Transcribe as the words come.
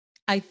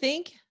I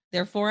think,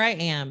 therefore I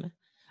am.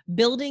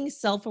 Building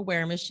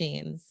Self-Aware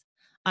Machines.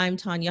 I'm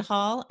Tanya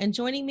Hall, and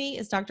joining me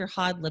is Dr.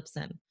 Hod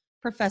Lipson,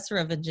 Professor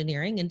of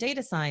Engineering and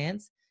Data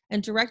Science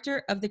and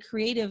Director of the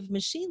Creative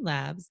Machine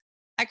Labs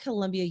at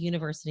Columbia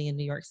University in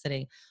New York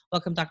City.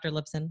 Welcome, Dr.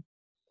 Lipson.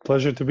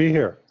 Pleasure to be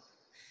here.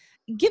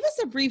 Give us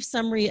a brief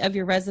summary of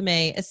your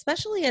resume,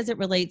 especially as it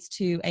relates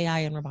to AI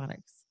and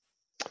robotics.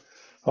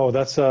 Oh,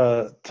 that's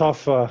a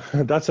tough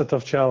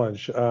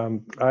challenge.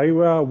 I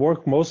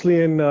work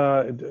mostly in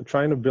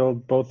trying to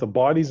build both the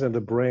bodies and the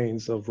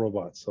brains of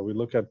robots. So we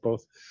look at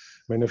both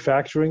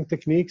manufacturing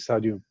techniques, how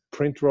do you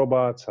print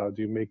robots, how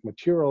do you make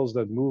materials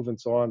that move and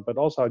so on, but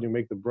also how do you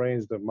make the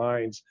brains, the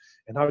minds,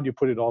 and how do you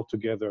put it all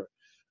together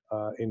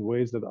in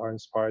ways that are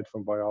inspired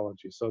from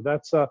biology. So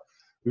that's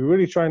we're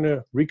really trying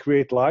to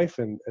recreate life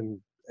and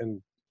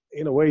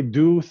in a way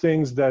do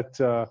things that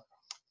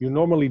you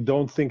normally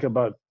don't think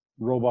about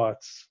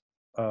robots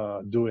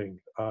doing,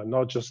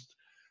 not just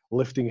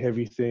lifting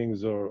heavy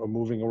things or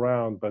moving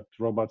around, but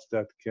robots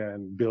that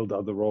can build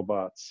other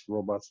robots,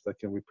 robots that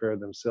can repair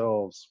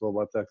themselves,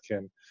 robots that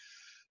can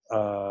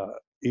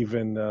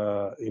even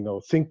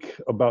think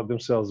about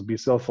themselves, be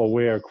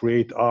self-aware,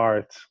 create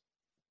art,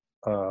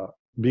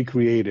 be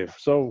creative.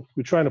 So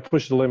we're trying to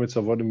push the limits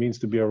of what it means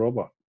to be a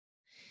robot.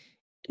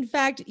 In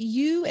fact,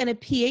 you and a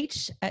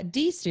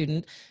PhD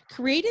student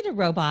created a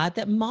robot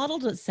that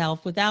modeled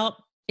itself without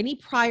any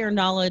prior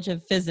knowledge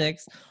of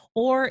physics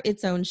or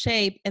its own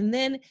shape, and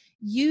then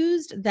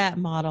used that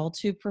model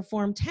to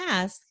perform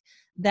tasks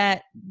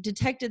that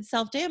detected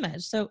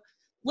self-damage. So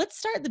let's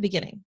start at the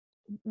beginning.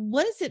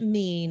 What does it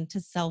mean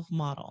to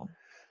self-model?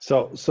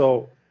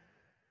 So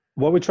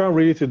what we're trying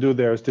really to do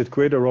there is to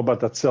create a robot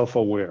that's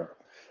self-aware.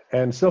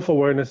 And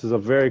self-awareness is a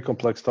very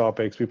complex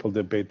topic. People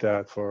debate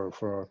that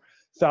for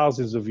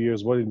thousands of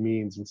years, what it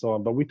means and so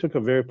on. But we took a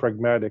very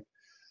pragmatic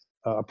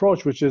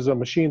approach, which is a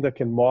machine that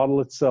can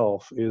model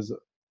itself, is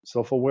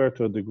self-aware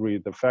to a degree.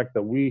 The fact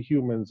that we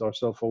humans are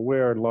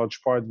self-aware in large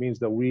part means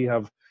that we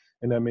have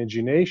an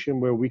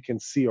imagination where we can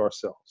see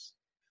ourselves.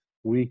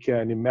 We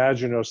can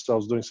imagine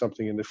ourselves doing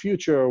something in the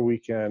future. We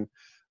can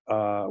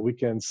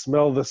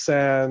smell the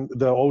sand,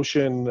 the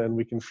ocean, and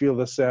we can feel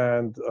the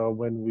sand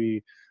when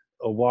we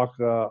walk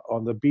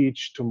on the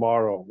beach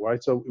tomorrow,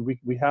 right? So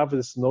we have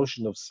this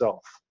notion of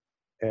self.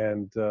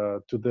 And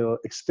to the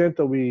extent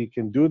that we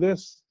can do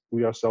this,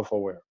 we are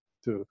self-aware.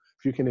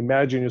 If you can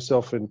imagine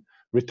yourself in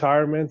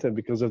retirement and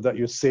because of that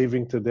you're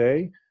saving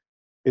today,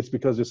 it's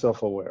because you're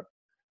self-aware.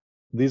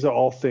 These are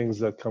all things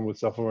that come with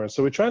self-awareness.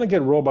 So we're trying to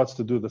get robots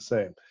to do the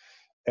same.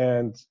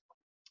 And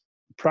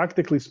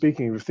practically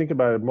speaking, if you think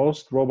about it,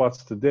 most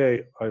robots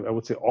today, I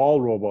would say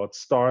all robots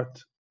start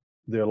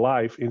their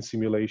life in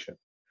simulation.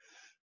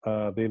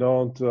 They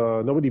don't,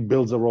 nobody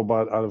builds a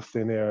robot out of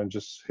thin air and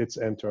just hits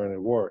enter and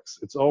it works.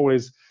 It's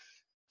always,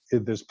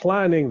 there's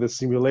planning, the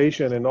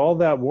simulation, and all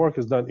that work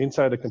is done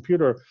inside a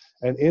computer.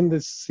 And in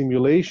this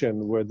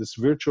simulation, where this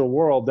virtual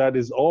world, that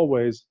is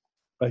always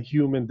a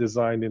human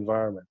designed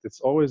environment. It's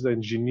always the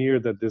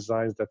engineer that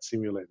designs that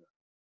simulator.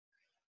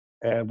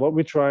 And what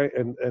we try,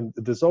 and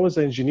there's always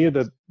an engineer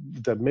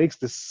that makes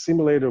the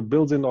simulator,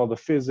 builds in all the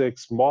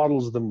physics,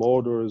 models the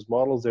motors,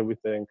 models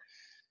everything.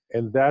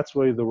 And that's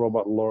where the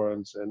robot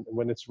learns. And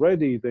when it's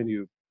ready, then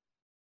you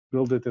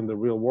build it in the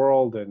real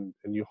world, and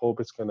you hope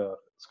it's gonna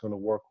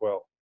work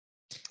well.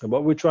 And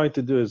what we're trying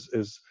to do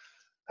is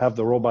have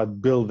the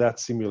robot build that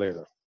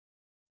simulator.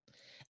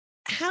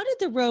 How did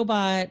the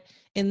robot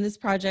in this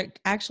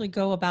project actually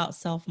go about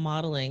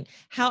self-modeling?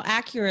 How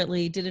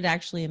accurately did it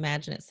actually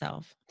imagine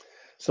itself?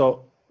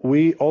 So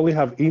we only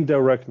have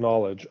indirect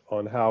knowledge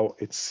on how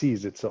it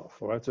sees itself,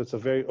 right? So it's a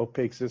very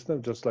opaque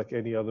system, just like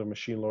any other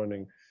machine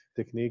learning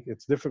technique.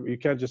 It's different. You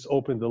can't just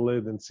open the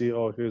lid and see,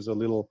 oh, here's a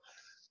little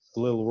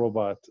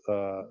robot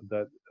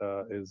that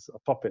is a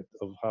puppet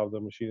of how the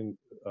machine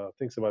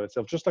thinks about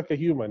itself. Just like a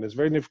human, it's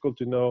very difficult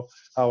to know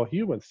how a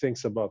human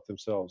thinks about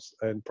themselves.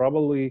 And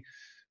probably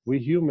we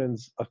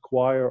humans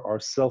acquire our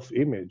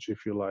self-image,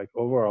 if you like,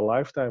 over our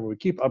lifetime. We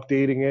keep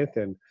updating it,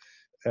 and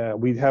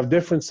we have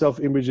different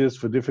self-images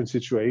for different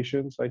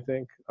situations, I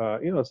think.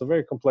 It's a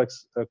very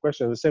complex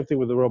question. The same thing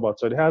with the robot.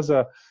 So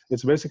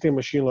it's basically a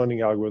machine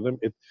learning algorithm.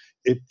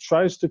 It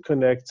tries to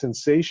connect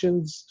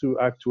sensations to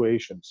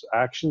actuations,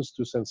 actions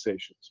to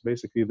sensations.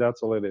 Basically,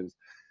 that's all it is.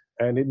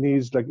 And it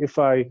needs, like, if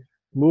I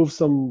move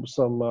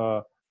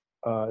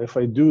if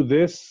I do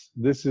this,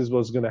 this is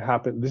what's going to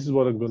happen. This is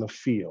what I'm going to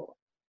feel.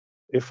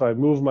 If I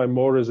move my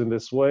motors in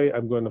this way,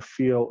 I'm going to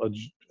feel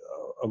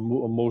a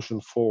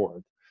motion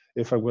forward.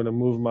 If I'm going to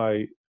move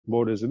my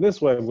motors in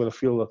this way, I'm going to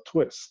feel a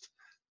twist.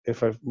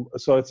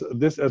 So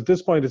at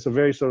this point, it's a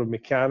very sort of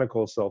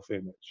mechanical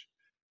self-image.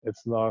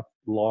 It's not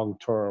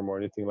long-term or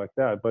anything like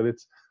that, but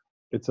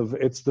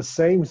it's the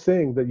same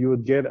thing that you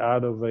would get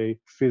out of a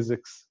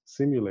physics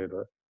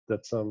simulator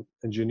that some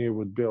engineer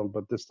would build,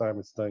 but this time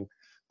it's done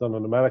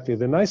automatically.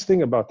 The nice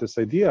thing about this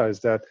idea is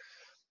that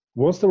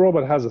once the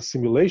robot has a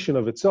simulation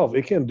of itself,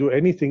 it can do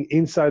anything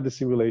inside the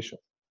simulation.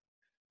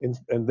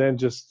 And then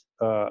just,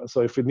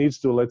 so if it needs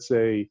to, let's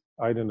say,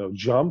 I don't know,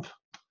 jump,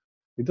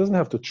 It doesn't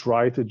have to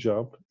try to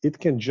jump. It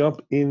can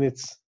jump in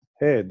its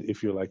head,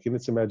 if you like, in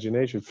its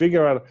imagination,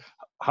 figure out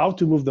how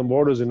to move the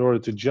motors in order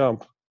to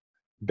jump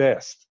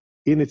best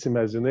in its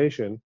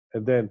imagination,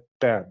 and then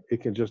bam,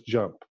 it can just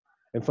jump.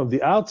 And from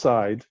the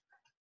outside,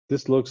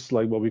 this looks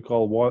like what we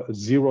call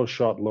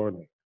zero-shot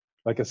learning,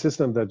 like a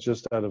system that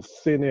just out of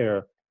thin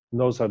air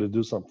knows how to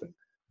do something,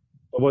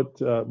 but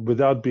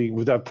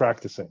without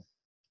practicing.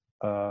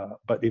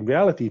 But in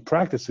reality, it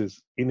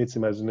practices in its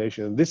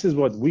imagination. And this is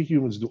what we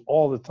humans do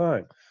all the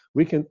time.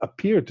 We can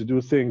appear to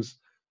do things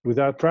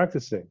without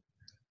practicing.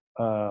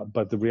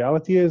 But the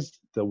reality is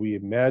that we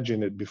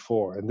imagine it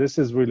before. And this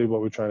is really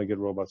what we're trying to get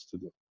robots to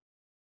do.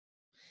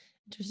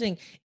 Interesting.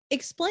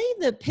 Explain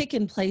the pick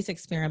and place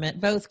experiment,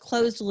 both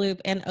closed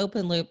loop and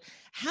open loop.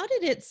 How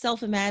did it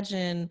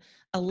self-imagine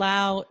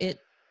allow it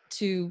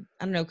to,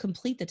 I don't know,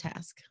 complete the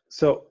task?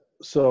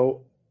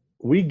 So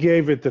we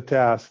gave it the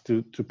task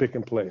to pick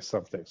and place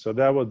something. So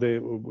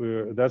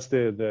that's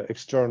the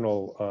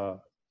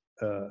external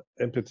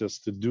impetus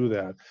to do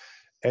that.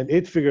 And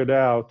it figured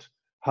out,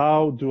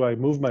 how do I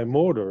move my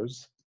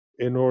motors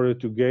in order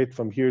to get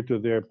from here to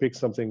there, pick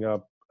something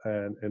up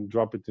and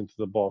drop it into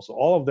the ball. So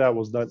all of that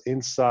was done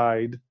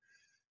inside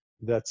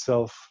that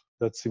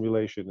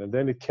simulation. And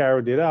then it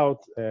carried it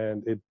out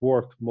and it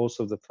worked most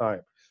of the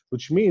time,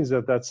 which means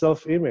that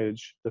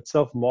self-image, that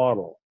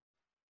self-model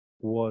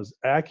was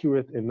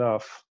accurate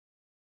enough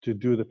to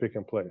do the pick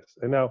and place.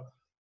 And now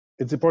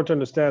it's important to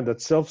understand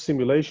that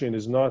self-simulation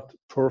is not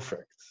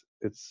perfect.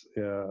 It's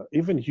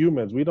even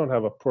humans, we don't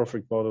have a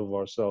perfect model of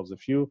ourselves.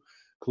 If you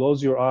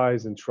close your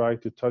eyes and try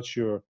to touch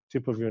your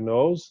tip of your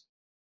nose,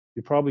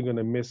 you're probably going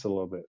to miss a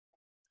little bit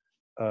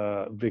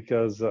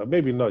because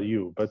maybe not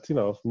you, but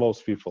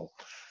most people,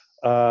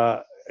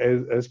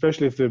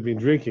 especially if they've been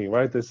drinking,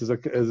 right? This is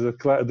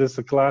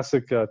a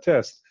classic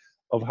test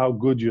of how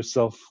good your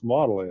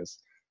self-model is.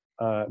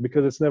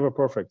 Because it's never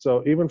perfect.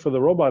 So even for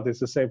the robot, it's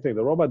the same thing.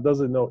 The robot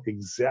doesn't know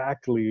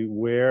exactly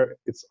where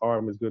its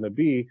arm is going to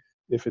be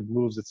if it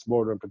moves its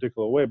motor in a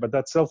particular way, but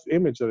that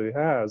self-image that it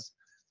has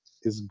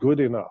is good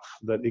enough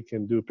that it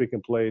can do pick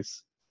and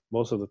place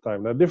most of the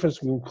time. Now, the difference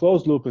between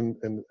closed loop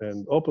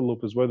and open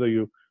loop is whether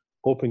you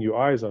open your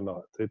eyes or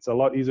not. It's a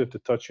lot easier to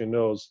touch your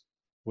nose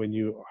when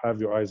you have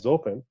your eyes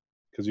open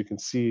because you can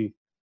see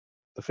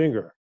the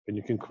finger and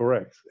you can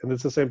correct. And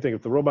it's the same thing.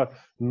 If the robot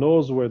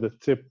knows where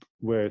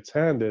its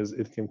hand is,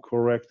 it can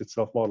correct its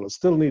self-model. It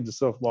still needs a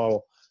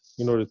self-model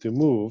in order to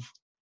move,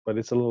 but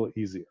it's a little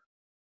easier.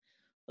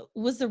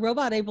 Was the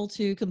robot able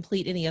to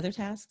complete any other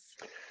tasks?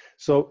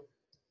 So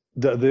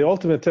the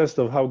ultimate test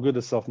of how good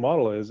a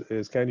self-model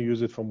is can you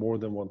use it for more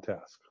than one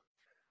task?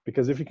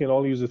 Because if you can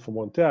only use it for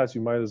one task,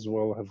 you might as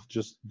well have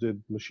just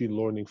did machine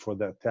learning for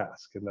that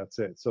task, and that's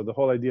it. So the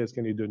whole idea is,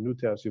 can you do a new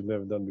task you've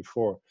never done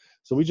before?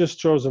 So we just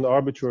chose an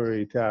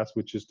arbitrary task,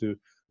 which is to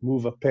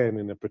move a pen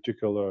in a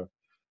particular,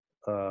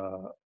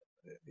 to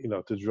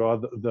draw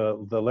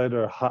the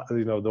letter,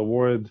 the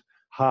word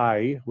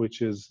high,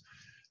 which is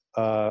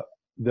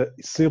the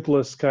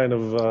simplest kind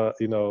of,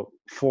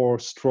 four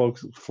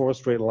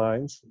straight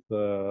lines.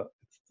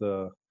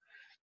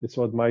 It's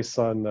what my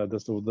son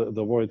does.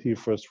 The word he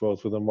first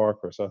wrote with a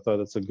marker. So I thought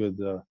it's a good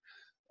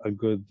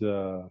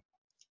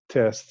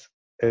test.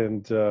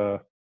 And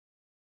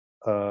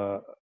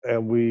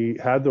we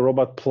had the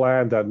robot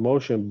plan that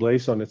motion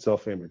based on its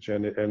self-image,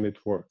 and it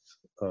worked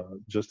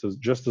just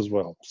as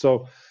well.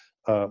 So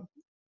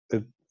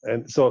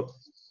so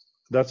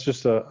that's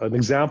just an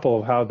example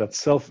of how that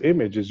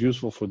self-image is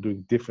useful for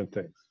doing different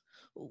things.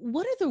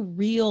 What are the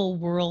real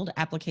world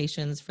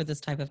applications for this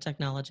type of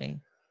technology?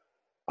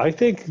 I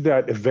think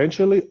that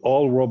eventually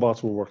all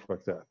robots will work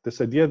like that.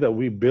 This idea that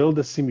we build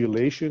a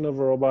simulation of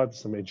a robot,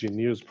 some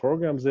engineers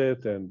programs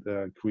it and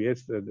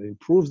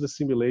improves the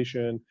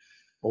simulation,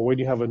 or when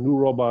you have a new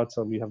robot,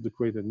 you have to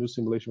create a new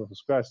simulation from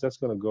scratch, that's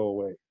going to go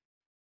away.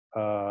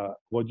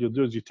 What you'll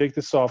do is you take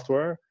the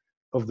software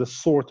of the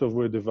sort of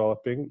we're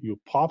developing, you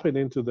pop it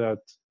into that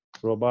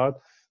robot,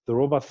 the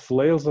robot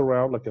flails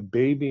around like a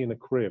baby in a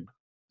crib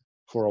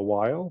for a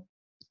while,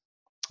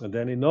 and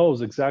then it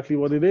knows exactly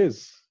what it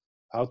is,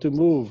 how to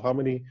move, how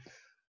many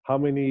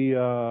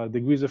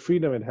degrees of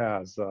freedom it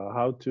has,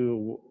 how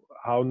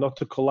not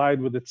to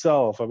collide with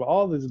itself. I mean,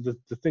 all the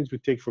things we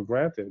take for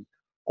granted,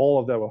 all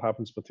of that will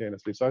happen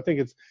spontaneously. So I think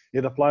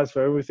it applies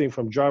for everything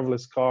from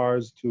driverless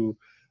cars to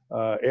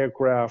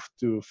aircraft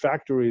to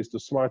factories to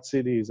smart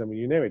cities. I mean,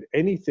 you name it.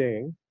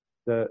 Anything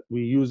that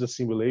we use a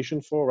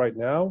simulation for right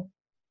now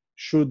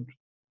should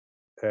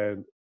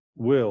and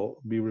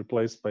will be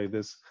replaced by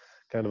this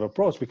kind of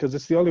approach, because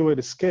it's the only way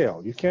to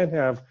scale. You can't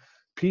have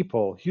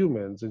people,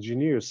 humans,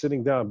 engineers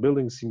sitting down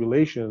building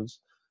simulations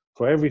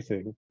for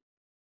everything.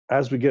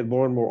 As we get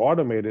more and more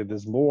automated,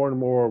 there's more and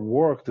more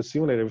work to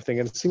simulate everything,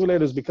 and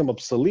simulators become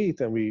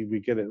obsolete and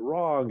we get it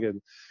wrong, and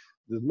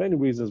there's many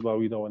reasons why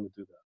we don't want to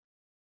do that.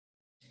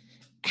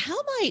 How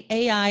might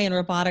AI and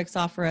robotics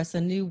offer us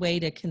a new way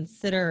to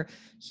consider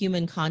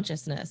human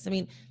consciousness? I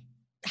mean,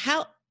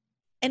 how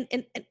and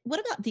what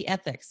about the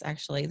ethics,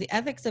 actually? The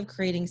ethics of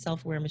creating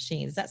self-aware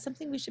machines. Is that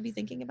something we should be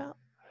thinking about?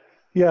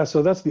 Yeah,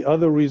 so that's the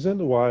other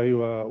reason why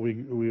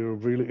we are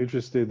really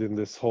interested in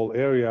this whole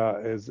area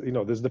is,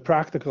 there's the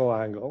practical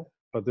angle,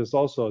 but there's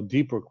also a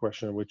deeper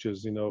question, which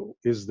is,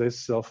 is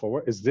this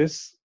self-aware? Is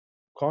this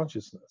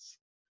consciousness?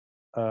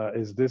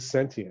 Is this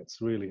sentience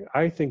really?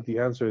 I think the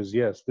answer is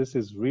yes. This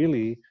is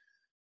really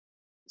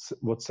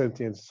what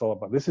sentience is all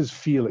about. This is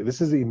feeling.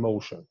 This is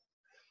emotion.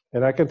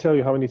 And I can tell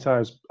you how many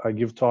times I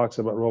give talks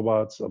about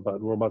robots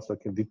that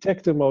can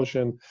detect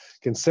emotion,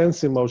 can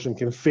sense emotion,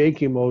 can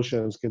fake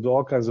emotions, can do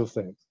all kinds of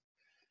things.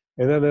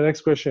 And then the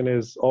next question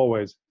is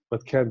always,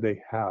 but can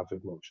they have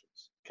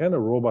emotions? Can a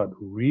robot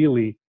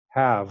really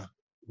have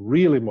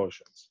real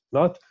emotions?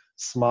 Not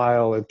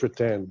smile and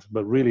pretend,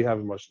 but really have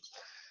emotions.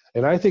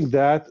 And I think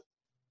that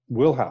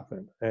will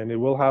happen. And it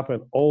will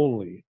happen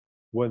only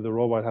when the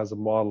robot has a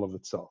model of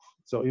itself.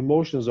 So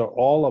emotions are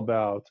all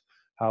about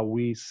how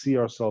we see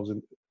ourselves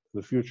in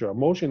the future.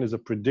 Emotion is a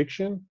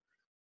prediction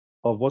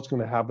of what's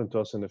going to happen to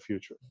us in the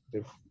future.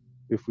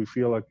 If we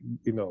feel like,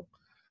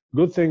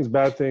 good things,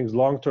 bad things,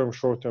 long term,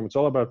 short term. It's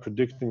all about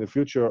predicting the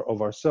future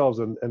of ourselves,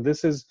 and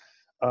this is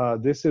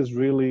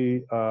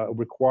really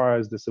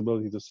requires this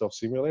ability to self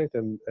simulate.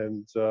 And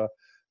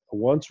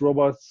once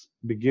robots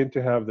begin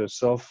to have their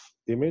self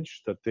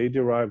image that they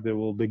derive, they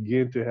will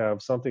begin to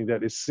have something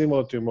that is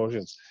similar to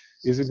emotions.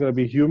 Is it going to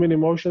be human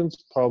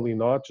emotions? Probably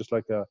not. Just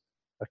like a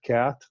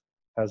cat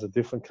has a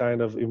different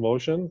kind of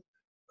emotion,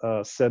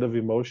 set of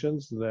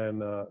emotions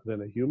than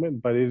a human,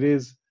 but it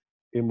is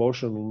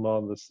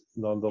emotional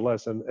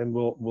nonetheless, and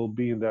will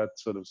be in that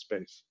sort of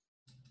space.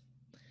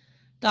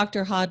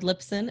 Dr. Hod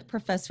Lipson,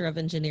 Professor of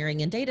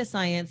Engineering and Data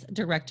Science,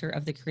 Director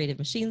of the Creative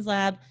Machines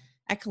Lab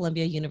at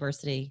Columbia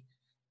University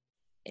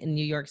in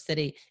New York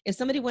City. If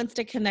somebody wants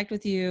to connect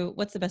with you,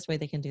 what's the best way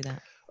they can do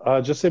that?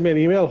 Just send me an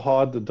email,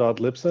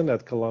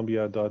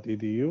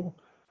 hod.lipson@columbia.edu,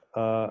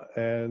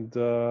 and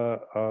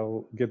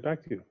I'll get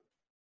back to you.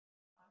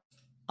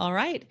 All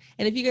right.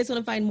 And if you guys want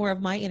to find more of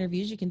my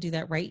interviews, you can do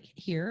that right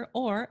here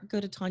or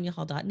go to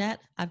tanyahall.net.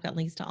 I've got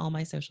links to all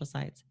my social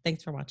sites.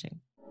 Thanks for watching.